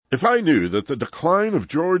If I knew that the decline of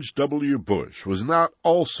George W. Bush was not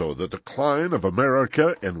also the decline of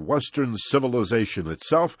America and Western civilization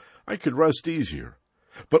itself, I could rest easier.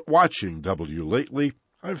 But watching W. lately,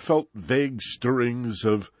 I've felt vague stirrings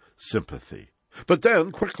of sympathy. But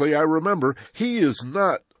then, quickly, I remember he is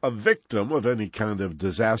not a victim of any kind of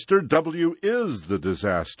disaster. W is the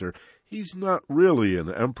disaster. He's not really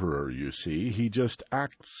an emperor, you see. He just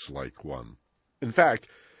acts like one. In fact,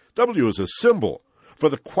 W is a symbol for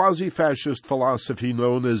the quasi-fascist philosophy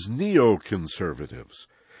known as neoconservatives.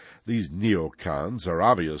 These neocons are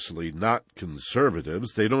obviously not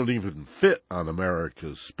conservatives. They don't even fit on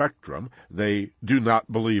America's spectrum. They do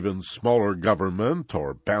not believe in smaller government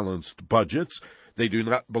or balanced budgets. They do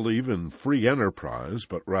not believe in free enterprise,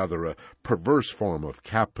 but rather a perverse form of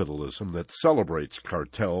capitalism that celebrates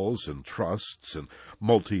cartels and trusts and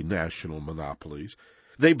multinational monopolies.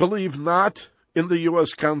 They believe not in the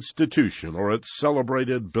U.S. Constitution or its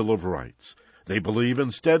celebrated Bill of Rights. They believe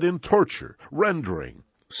instead in torture, rendering,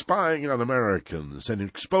 spying on Americans, and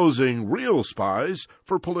exposing real spies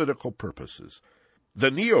for political purposes. The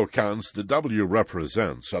neocons the W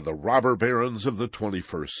represents are the robber barons of the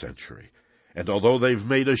 21st century. And although they've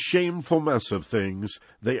made a shameful mess of things,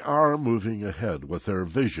 they are moving ahead with their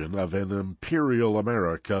vision of an imperial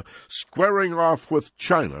America squaring off with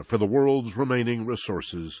China for the world's remaining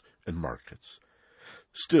resources and markets.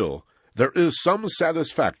 Still, there is some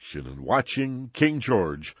satisfaction in watching King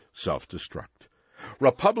George self-destruct.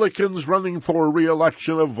 Republicans running for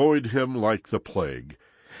re-election avoid him like the plague.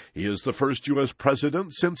 He is the first U.S.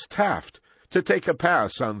 president since Taft to take a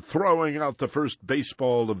pass on throwing out the first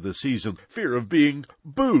baseball of the season, fear of being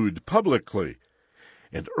booed publicly.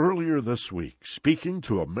 And earlier this week, speaking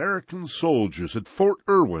to American soldiers at Fort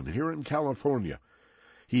Irwin here in California,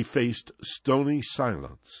 he faced stony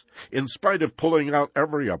silence, in spite of pulling out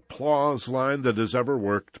every applause line that has ever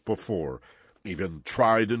worked before, even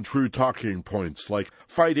tried-and-true talking points like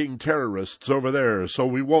fighting terrorists over there so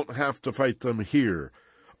we won't have to fight them here,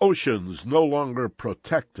 oceans no longer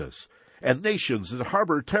protect us, and nations that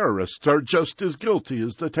harbor terrorists are just as guilty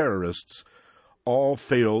as the terrorists, all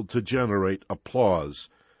failed to generate applause.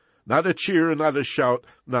 Not a cheer, not a shout,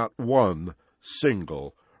 not one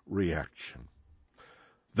single reaction.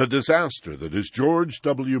 The disaster that is George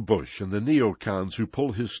W. Bush and the neocons who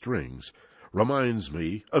pull his strings reminds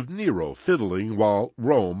me of Nero fiddling while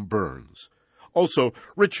Rome burns. Also,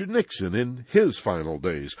 Richard Nixon in his final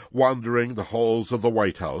days, wandering the halls of the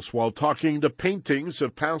White House while talking to paintings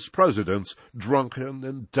of past presidents, drunken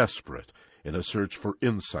and desperate, in a search for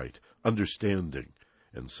insight, understanding,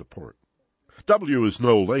 and support. W is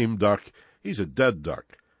no lame duck, he's a dead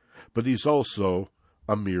duck, but he's also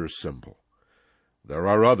a mere symbol. There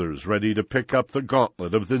are others ready to pick up the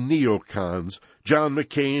gauntlet of the neocons, John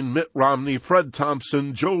McCain, Mitt Romney, Fred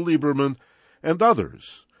Thompson, Joe Lieberman, and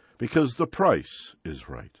others, because the price is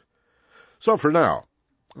right. So for now,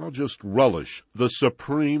 I'll just relish the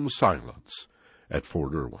supreme silence at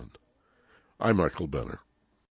Fort Irwin. I'm Michael Benner.